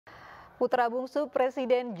Putra bungsu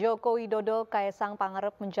Presiden Joko Widodo, Kaesang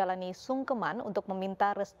Pangarep menjalani sungkeman untuk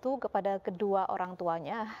meminta restu kepada kedua orang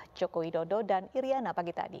tuanya, Joko Widodo dan Iriana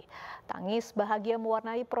pagi tadi. Tangis bahagia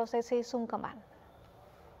mewarnai prosesi sungkeman.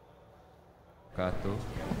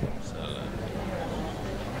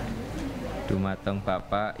 Dumateng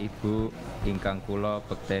Bapak Ibu ingkang kula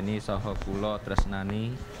bekteni saha kula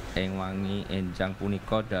tresnani ing wangi enjang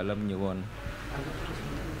punika dalem nyuwun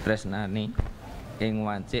tresnani ing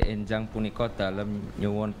wanci enjang punika dalem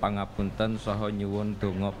nyuwun pangapunten saha nyuwun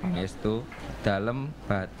donga pangestu dalem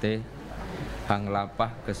badhe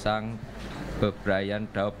hanglampah gesang bebrayan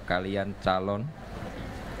daup kaliyan calon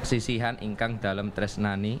sisihan ingkang dalem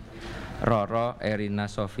tresnani Roro Erina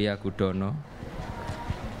Sofia Gudono.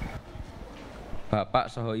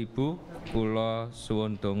 Bapak saha Ibu, kula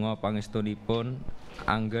suwun donga pangestunipun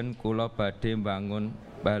anggen kula badhe mbangun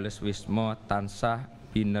bales wisma tansah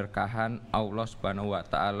binerkahan Allah Subhanahu wa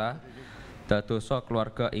taala dadosa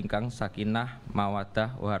keluarga ingkang sakinah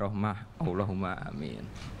mawaddah warahmah. Allahumma amin.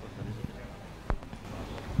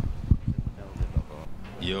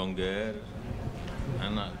 Yongger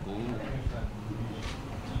anakku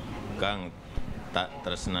kang tak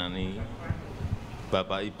tresnani,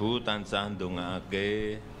 Bapak Ibu tansah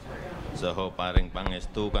ndongaake saha paring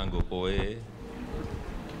pangestu kanggo kowe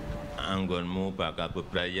anggonmu bakal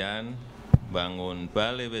bebrayan bangun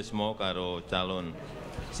bale wisma karo calon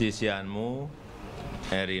sisianmu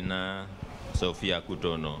Erina Sofia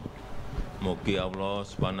Gudono. Mugi Allah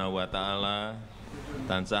Subhanahu wa taala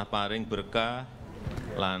tansah paring berkah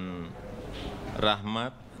lan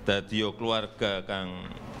rahmat dadiya keluarga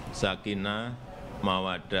kang sakinah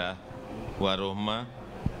mawaddah warahmah.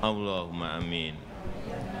 Allahumma amin.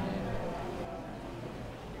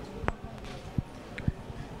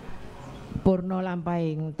 Purna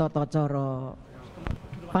lampahing tata cara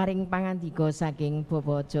paring pangandika saking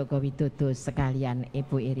Bapak Joko Widodo sekalian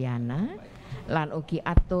Ibu Iriana lan ugi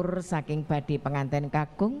atur saking badhe penganten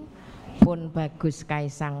kakung pun bagus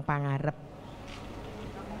Kaesang Pangarep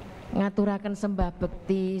ngaturaken sembah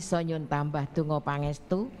bekti sanyun tambah donga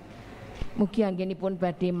pangestu mugi anggenipun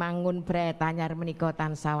badhe mangun bret anyar menika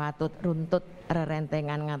tansah watut runtut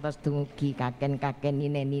rerentengan ngantos dumugi kaken-kaken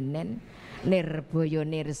ninen-ninen nirboyo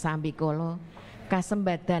nirsambikala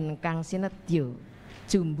kasembadan kang sinedya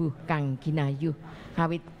jumbuh kang ginayuh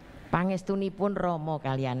awit pangestunipun Rama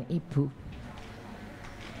kalian Ibu.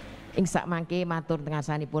 Ing sakmangke matur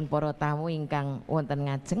tengasanipun para tamu ingkang wonten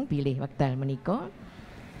ngajeng bilih wekdal menika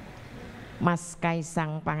Mas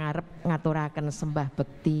Kaesang Pangarep ngaturaken sembah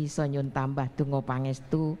bekti sanyun tambah donga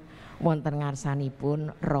pangestu wonten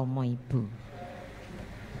ngarsanipun Rama Ibu.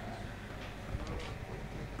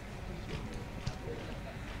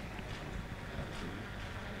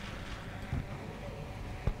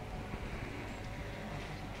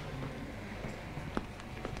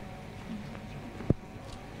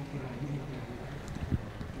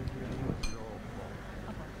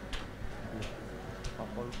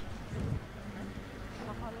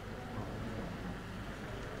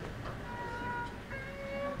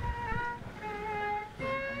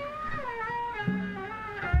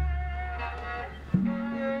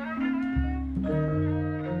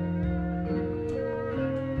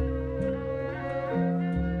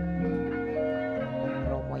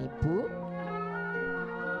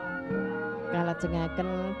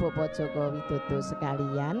 Kalajengaken Bapak Joko Widodo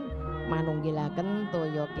sekalian manunggilaken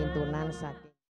toya kintunan saking